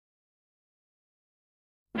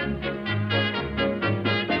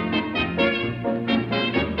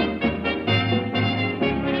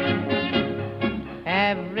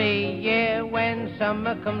Every year when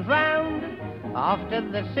summer comes round, off to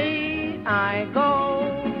the sea I go.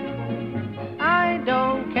 I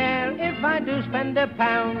don't care if I do spend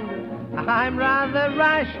 £1, I'm rather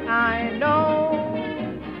rash, I know.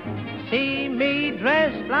 See me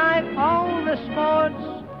dressed like all the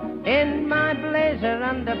sports, in my blazer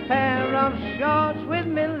and a pair of shorts, with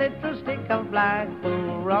me little stick of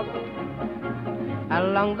Blackpool rock.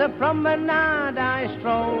 Along the promenade I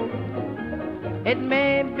stroll. It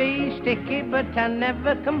may be sticky, but I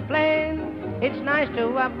never complain. It's nice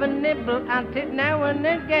to have a nibble at it now and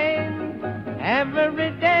again.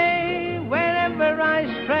 Every day, wherever I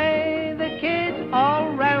stray, the kids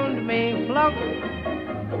all round me flock.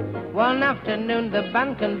 One afternoon, the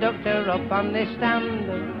band conductor up on the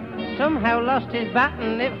stand somehow lost his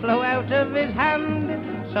baton, it flew out of his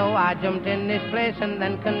hand. So I jumped in his place and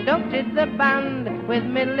then conducted the band with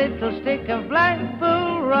me little stick of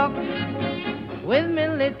Blackpool rock. With me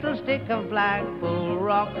little stick of Blackpool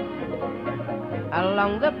rock.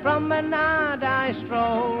 Along the promenade I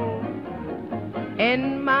stroll.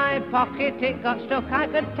 In my pocket it got stuck, I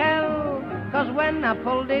could tell, 'cause when I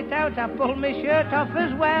pulled it out I pulled my shirt off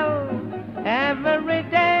as well. Every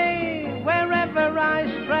day, wherever I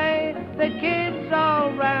stray, the kids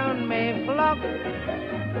all round me flock.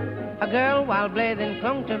 A girl while bathing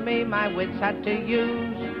clung to me, my wits had to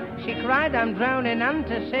use. She cried, I'm drowning, and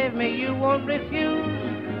to save me you won't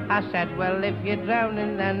refuse. I said, well, if you're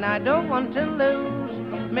drowning, then I don't want to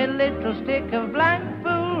lose me little stick of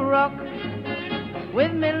Blackpool rock.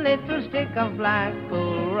 With me little stick of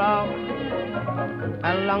Blackpool rock.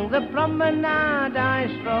 Along the promenade I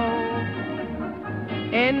stroll.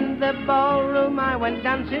 In the ballroom I went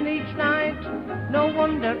dancing each night. No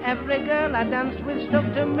wonder every girl I danced with stuck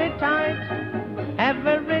to me tight.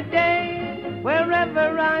 Every day,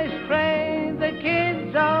 wherever I stray, the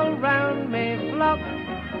kids all round me flock.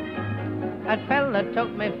 A fella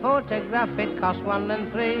took me photograph, it cost 1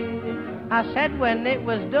 and 3. I said when it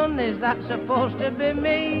was done, is that supposed to be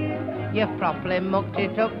me? You've properly mucked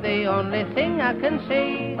it up, the only thing I can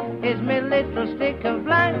see is me little stick of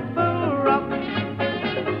Blackpool rock.